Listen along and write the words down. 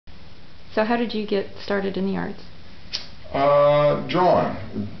So how did you get started in the arts? Drawing.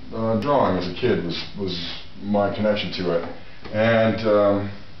 Drawing as a kid was my connection to it, and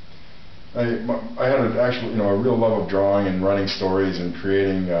I had a real love of drawing and writing stories and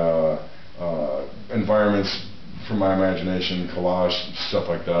creating environments from my imagination, collage, stuff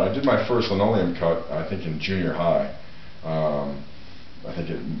like that. I did my first linoleum cut, I think, in junior high. I think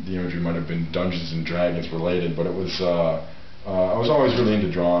the imagery might have been Dungeons and Dragons related, but it was I was always really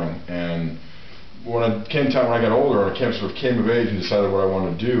into drawing. And when I got older, and I sort of came of age and decided what I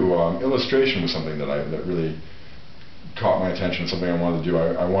wanted to do, illustration was something that really caught my attention. Something I wanted to do.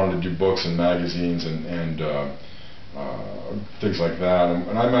 I wanted to do books and magazines and things like that.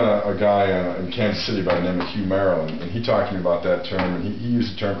 And I met a guy in Kansas City by the name of Hugh Merrill, and he talked to me about that term. And he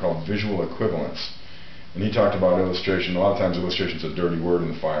used a term called visual equivalence. And he talked about illustration. A lot of times illustration is a dirty word in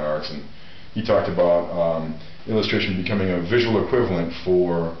the fine arts, and he talked about illustration becoming a visual equivalent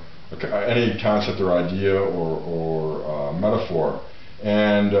for any concept or idea or metaphor.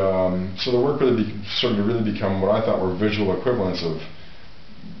 And so the work really started to really become what I thought were visual equivalents of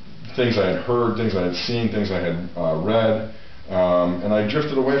things I had heard, things I had seen, things I had read. And I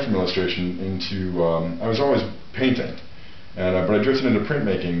drifted away from illustration into, I was always painting, but I drifted into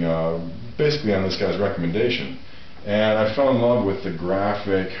printmaking basically on this guy's recommendation. And I fell in love with the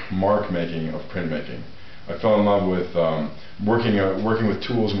graphic mark making of printmaking. I fell in love with working with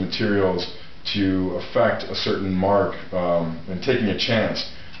tools and materials to affect a certain mark and taking a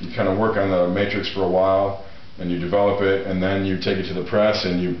chance. You kind of work on the matrix for a while and you develop it, and then you take it to the press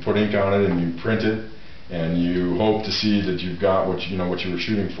and you put ink on it and you print it, and you hope to see that you've got what you were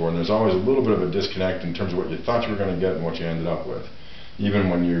shooting for. And there's always a little bit of a disconnect in terms of what you thought you were going to get and what you ended up with. Even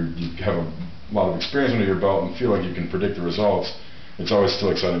when you have a lot of experience under your belt and feel like you can predict the results, it's always still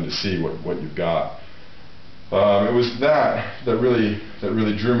exciting to see what you've got. It was that really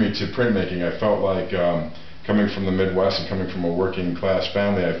drew me to printmaking. I felt like coming from the Midwest and coming from a working class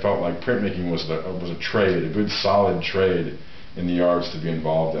family, I felt like printmaking was a trade, a good solid trade in the arts to be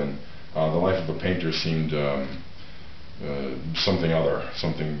involved in. The life of a painter seemed something other,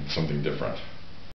 something different.